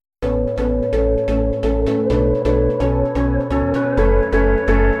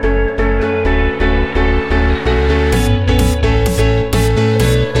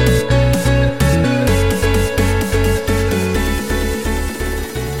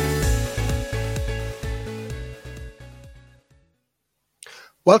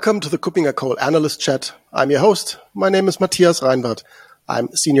Welcome to the Kuppinger Cole Analyst Chat. I'm your host. My name is Matthias Reinwarth. I'm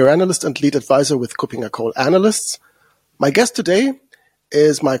Senior Analyst and Lead Advisor with Kuppinger Cole Analysts. My guest today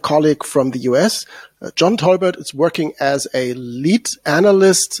is my colleague from the US. John Tolbert is working as a Lead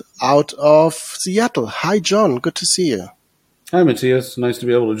Analyst out of Seattle. Hi, John. Good to see you. Hi, Matthias. Nice to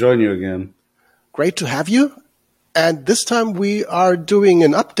be able to join you again. Great to have you. And this time we are doing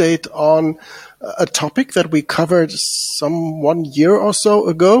an update on a topic that we covered some 1 year or so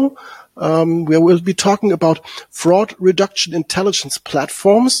ago. We will be talking about fraud reduction intelligence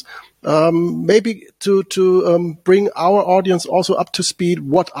platforms. Maybe to bring our audience also up to speed,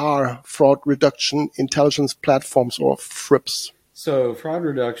 what are fraud reduction intelligence platforms, or FRIPs? So fraud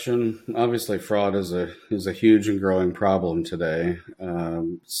reduction, obviously fraud is a huge and growing problem today.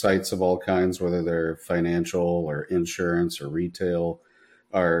 Sites of all kinds, whether they're financial or insurance or retail,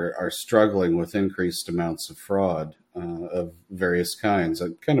 are struggling with increased amounts of fraud of various kinds.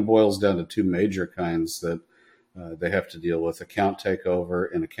 It kind of boils down to two major kinds that they have to deal with: account takeover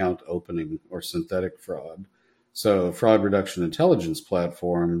and account opening or synthetic fraud. So fraud reduction intelligence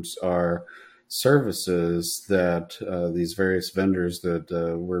platforms are services that these various vendors that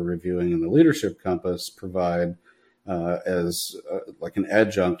we're reviewing in the Leadership Compass provide as like an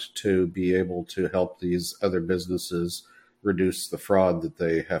adjunct to be able to help these other businesses reduce the fraud that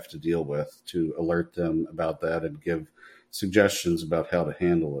they have to deal with, to alert them about that and give suggestions about how to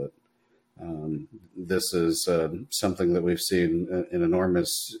handle it. This is something that we've seen an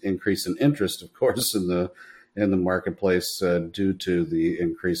enormous increase in interest, of course, in the marketplace due to the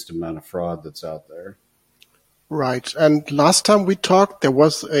increased amount of fraud that's out there. Right. And last time we talked, there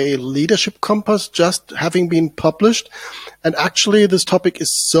was a Leadership Compass just having been published. And actually, this topic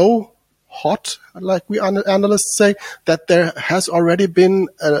is so hot, like we analysts say, that there has already been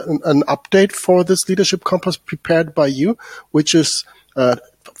an update for this Leadership Compass prepared by you, which is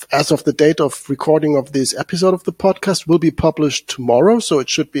as of the date of recording of this episode of the podcast, will be published tomorrow. So it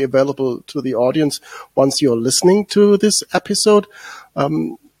should be available to the audience once you're listening to this episode.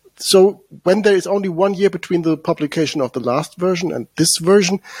 So when there is only 1 year between the publication of the last version and this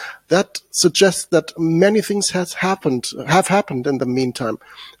version, that suggests that many things have happened in the meantime.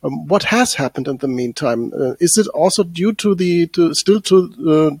 What has happened in the meantime? Is it also due to the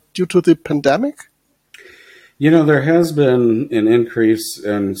pandemic? You know, there has been an increase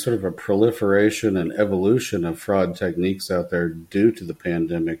and sort of a proliferation and evolution of fraud techniques out there due to the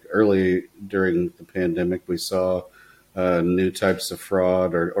pandemic. Early during the pandemic, we saw new types of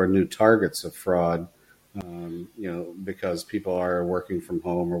fraud or new targets of fraud, because people are working from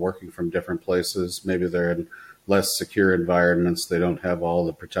home or working from different places. Maybe they're in less secure environments. They don't have all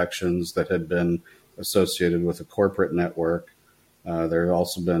the protections that had been associated with a corporate network. There have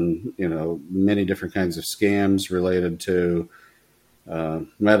also been, many different kinds of scams related to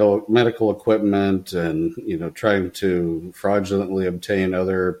medical equipment and, trying to fraudulently obtain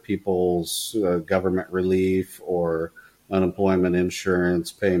other people's government relief or unemployment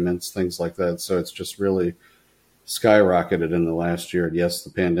insurance payments, things like that. So it's just really skyrocketed in the last year. And yes,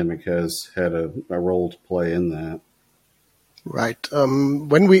 the pandemic has had a role to play in that. Right.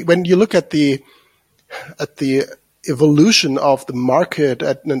 When you look at the evolution of the market,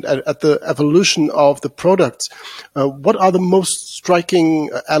 at the evolution of the products, what are the most striking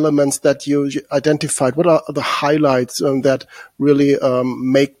elements that you identified? What are the highlights that really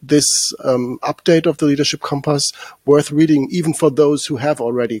make this update of the Leadership Compass worth reading, even for those who have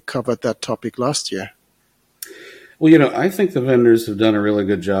already covered that topic last year? Well, I think the vendors have done a really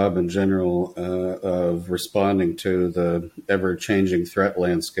good job in general of responding to the ever-changing threat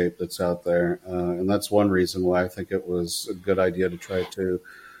landscape that's out there. And that's one reason why I think it was a good idea to try to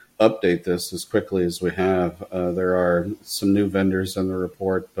update this as quickly as we have. There are some new vendors in the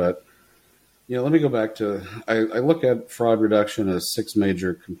report, but let me go back to, I look at fraud reduction as 6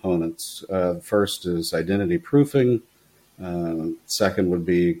 major components. The first is identity proofing. Second would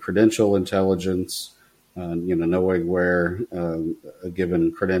be credential intelligence. Knowing where a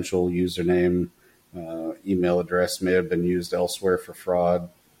given credential, username, email address may have been used elsewhere for fraud.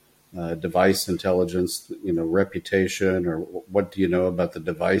 Device intelligence, reputation, or what do you know about the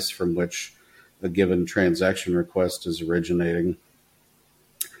device from which a given transaction request is originating.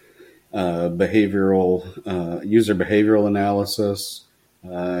 User behavioral analysis,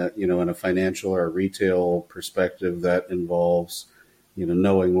 in a financial or a retail perspective, that involves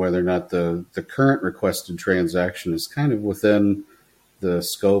knowing whether or not the current requested transaction is kind of within the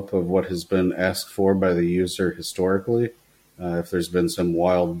scope of what has been asked for by the user historically. If there's been some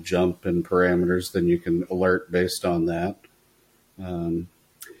wild jump in parameters, then you can alert based on that.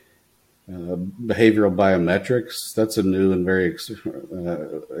 behavioral biometrics. That's a new and very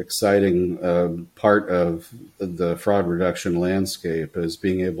exciting part of the fraud reduction landscape, is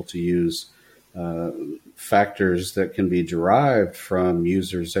being able to use factors that can be derived from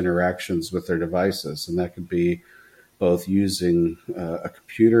users' interactions with their devices. And that could be both using a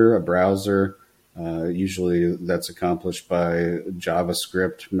computer, a browser. Usually that's accomplished by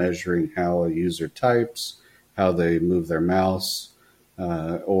JavaScript measuring how a user types, how they move their mouse,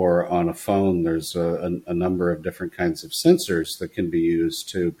 or on a phone. There's a number of different kinds of sensors that can be used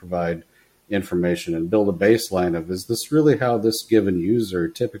to provide information and build a baseline of, is this really how this given user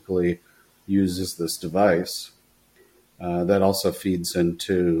typically uses this device? That also feeds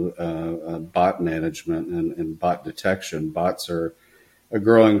into bot management and bot detection. Bots are a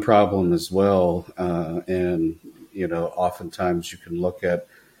growing problem as well. And, oftentimes you can look at,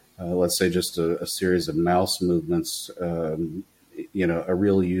 let's say, just a series of mouse movements. A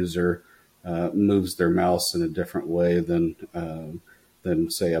real user moves their mouse in a different way than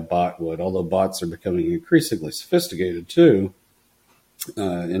say a bot would. Although bots are becoming increasingly sophisticated too,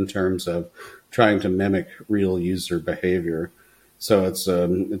 in terms of trying to mimic real user behavior. So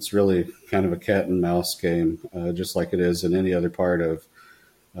it's really kind of a cat and mouse game, just like it is in any other part of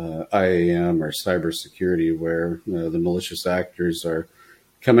IAM or cybersecurity, where the malicious actors are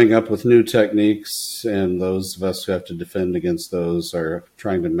coming up with new techniques, and those of us who have to defend against those are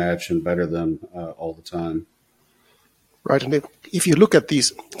trying to match and better them all the time. Right. And if you look at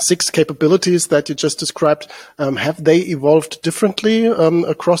these 6 capabilities that you just described, have they evolved differently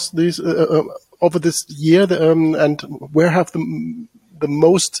across these over this year? And where have the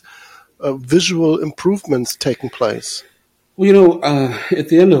most visual improvements taken place? Well, at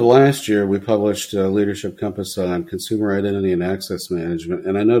the end of last year, we published a leadership compass on consumer identity and access management,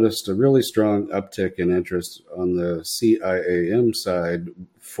 and I noticed a really strong uptick in interest on the CIAM side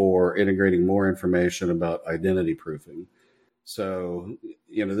for integrating more information about identity proofing. So,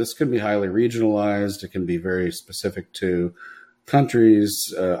 this can be highly regionalized. It can be very specific to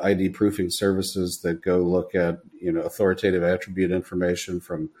countries, ID proofing services that go look at, authoritative attribute information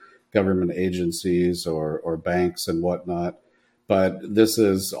from government agencies or banks and whatnot. But this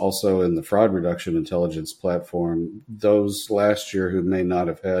is also in the fraud reduction intelligence platform. Those last year who may not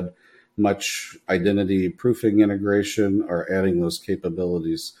have had much identity proofing integration are adding those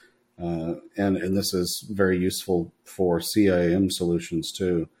capabilities. And this is very useful for CIAM solutions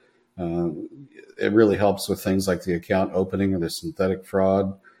too. It really helps with things like the account opening or the synthetic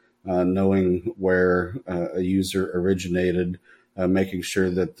fraud, knowing where a user originated, making sure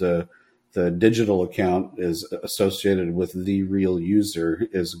that the digital account is associated with the real user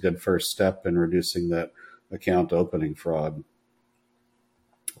is a good first step in reducing that account opening fraud.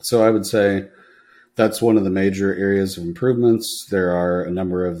 So I would say that's one of the major areas of improvements. There are a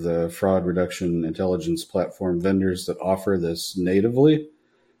number of the fraud reduction intelligence platform vendors that offer this natively,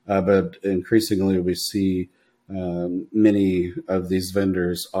 but increasingly we see many of these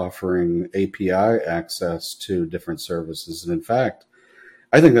vendors offering API access to different services. And in fact,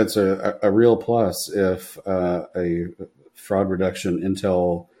 I think that's a real plus if a fraud reduction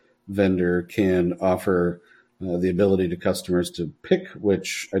intel vendor can offer the ability to customers to pick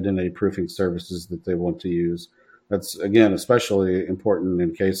which identity proofing services that they want to use. That's, again, especially important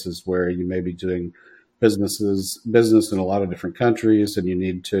in cases where you may be doing business in a lot of different countries, and you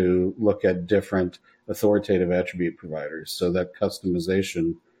need to look at different authoritative attribute providers. So that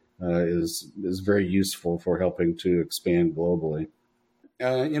customization is very useful for helping to expand globally.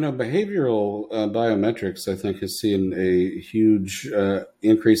 Behavioral biometrics, I think, has seen a huge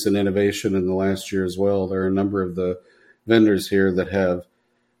increase in innovation in the last year as well. There are a number of the vendors here that have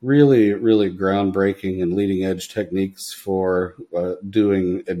really, really groundbreaking and leading edge techniques for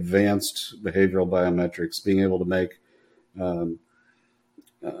doing advanced behavioral biometrics, being able to make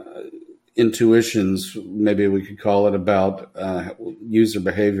intuitions, maybe we could call it, about user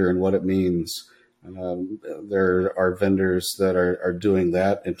behavior and what it means. There are vendors that are doing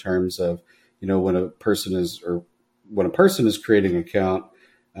that in terms of, when a person is creating an account,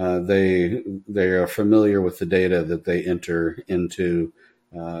 they are familiar with the data that they enter into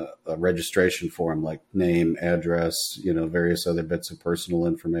a registration form, like name, address, various other bits of personal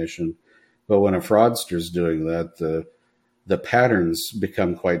information. But when a fraudster is doing that, the patterns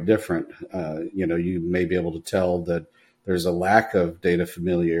become quite different. You may be able to tell that there's a lack of data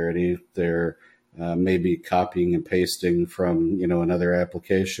familiarity. They're maybe copying and pasting from, another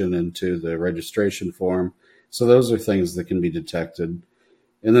application into the registration form. So those are things that can be detected.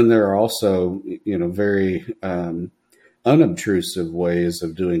 And then there are also, very unobtrusive ways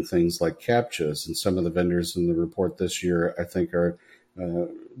of doing things like CAPTCHAs. And some of the vendors in the report this year, I think, are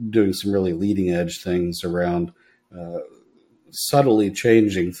doing some really leading edge things around subtly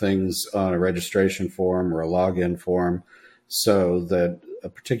changing things on a registration form or a login form so that a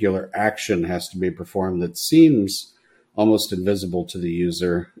particular action has to be performed that seems almost invisible to the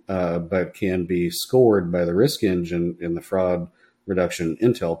user, but can be scored by the risk engine in the fraud reduction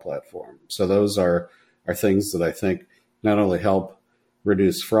intel platform. So those are things that I think not only help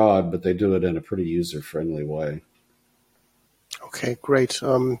reduce fraud, but they do it in a pretty user-friendly way. Okay, great.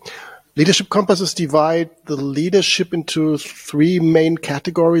 Leadership compasses divide the leadership into three main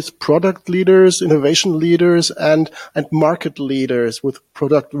categories: product leaders, innovation leaders, and market leaders, with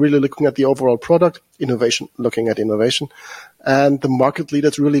product really looking at the overall product, innovation looking at innovation, and the market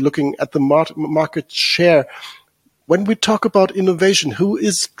leaders really looking at the market share. When we talk about innovation, who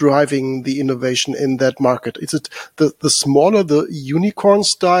is driving the innovation in that market? Is it the smaller, the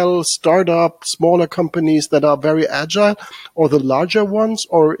unicorn-style startup, smaller companies that are very agile, or the larger ones,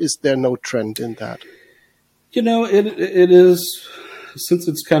 or is there no trend in that? You know, it is, since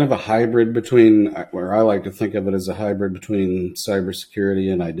it's kind of a hybrid between, where I like to think of it as a hybrid between cybersecurity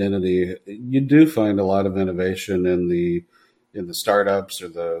and identity, you do find a lot of innovation in the startups or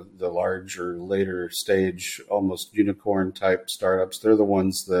the larger later stage, almost unicorn type startups. They're the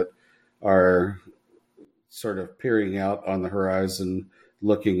ones that are sort of peering out on the horizon,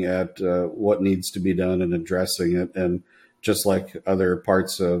 looking at what needs to be done and addressing it. And just like other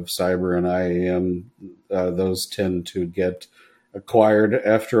parts of cyber and IAM, those tend to get acquired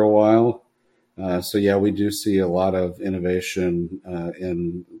after a while. So yeah, we do see a lot of innovation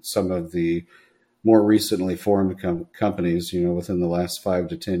in some of the more recently formed companies, within the last 5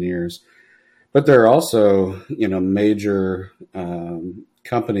 to 10 years. But there are also, major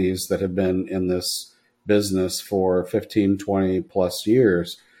companies that have been in this business for 15, 20 plus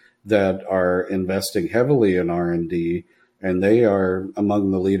years that are investing heavily in R&D, and they are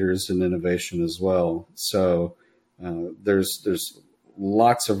among the leaders in innovation as well. So there's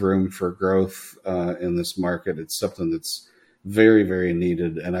lots of room for growth in this market. It's something that's very, very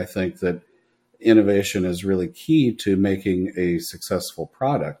needed. And I think that innovation is really key to making a successful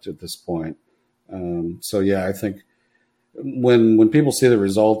product at this point. So yeah, I think when people see the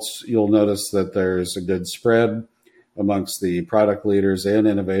results, you'll notice that there's a good spread amongst the product leaders and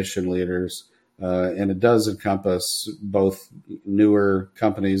innovation leaders. And it does encompass both newer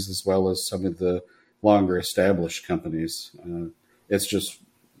companies as well as some of the longer established companies. It's just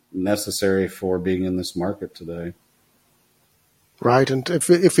necessary for being in this market today. Right. And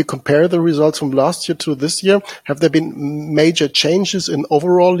if we compare the results from last year to this year, have there been major changes in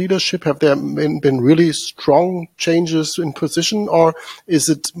overall leadership? Have there been really strong changes in position, or is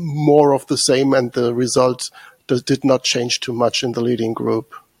it more of the same and the results did not change too much in the leading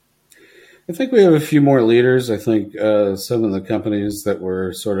group? I think we have a few more leaders. I think some of the companies that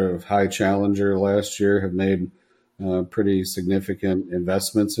were sort of high challenger last year have made pretty significant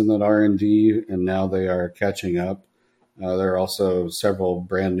investments in that R&D, and now they are catching up. There are also several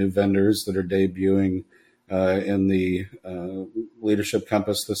brand new vendors that are debuting in the leadership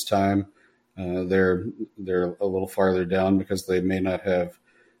compass this time. They're a little farther down because they may not have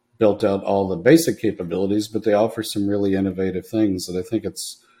built out all the basic capabilities, but they offer some really innovative things that I think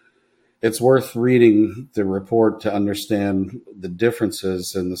it's worth reading the report to understand the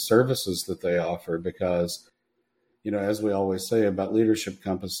differences in the services that they offer, because, as we always say about leadership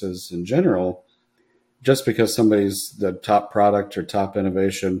compasses in general, just because somebody's the top product or top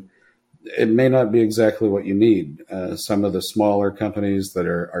innovation, it may not be exactly what you need. Some of the smaller companies that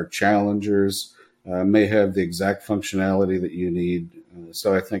are challengers may have the exact functionality that you need.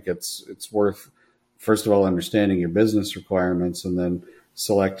 So I think it's worth, first of all, understanding your business requirements and then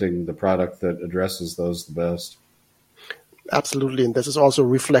selecting the product that addresses those the best. Absolutely. And this is also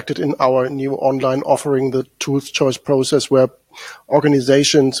reflected in our new online offering, the tools choice process, where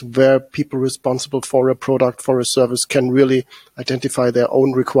organizations, where people responsible for a product, for a service, can really identify their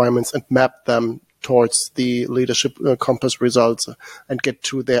own requirements and map them towards the leadership compass results and get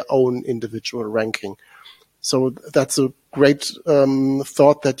to their own individual ranking. So that's a great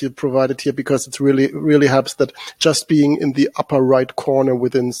thought that you provided here, because it really helps that just being in the upper right corner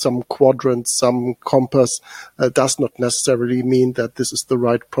within some quadrant, some compass, does not necessarily mean that this is the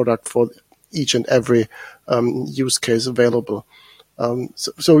right product for each and every use case available.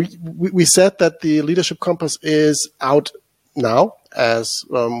 So we said that the leadership compass is out now, as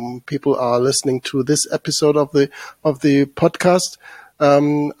people are listening to this episode of the podcast.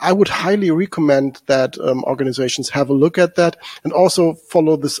 I would highly recommend that organizations have a look at that and also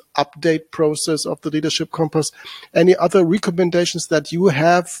follow this update process of the Leadership Compass. Any other recommendations that you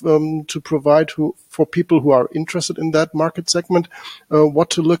have to provide for people who are interested in that market segment, what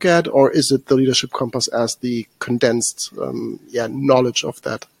to look at, or is it the Leadership Compass as the condensed knowledge of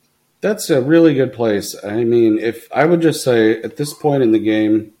that? That's a really good place. I mean, if I would just say at this point in the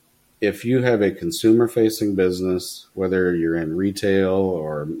game, if you have a consumer-facing business, whether you're in retail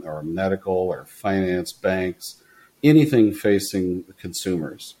or medical or finance, banks, anything facing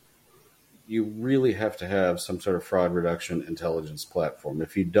consumers, you really have to have some sort of fraud reduction intelligence platform.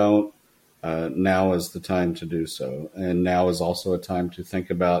 If you don't, now is the time to do so. And now is also a time to think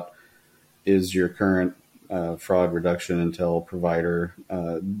about, is your current fraud reduction intel provider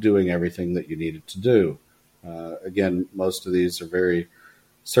doing everything that you need it to do? Again, most of these are very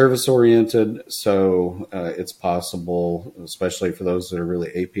service-oriented, so it's possible, especially for those that are really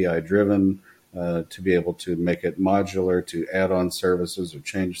API-driven, to be able to make it modular, to add on services or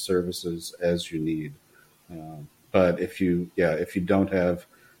change services as you need. But if you don't have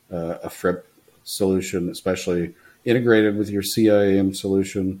a FRIP solution, especially integrated with your CIAM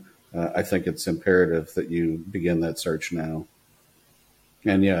solution, I think it's imperative that you begin that search now.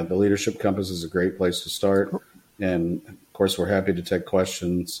 And the Leadership Compass is a great place to start. And of course, we're happy to take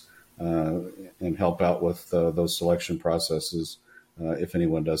questions and help out with those selection processes if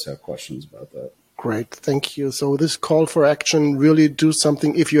anyone does have questions about that. Great. Thank you. So this call for action, really do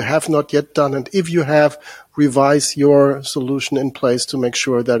something if you have not yet done, and if you have, revise your solution in place to make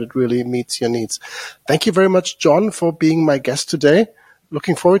sure that it really meets your needs. Thank you very much, John, for being my guest today.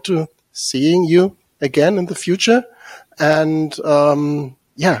 Looking forward to seeing you again in the future. And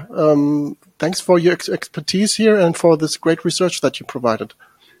thanks for your expertise here and for this great research that you provided.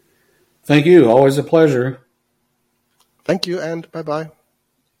 Thank you. Always a pleasure. Thank you, and bye-bye.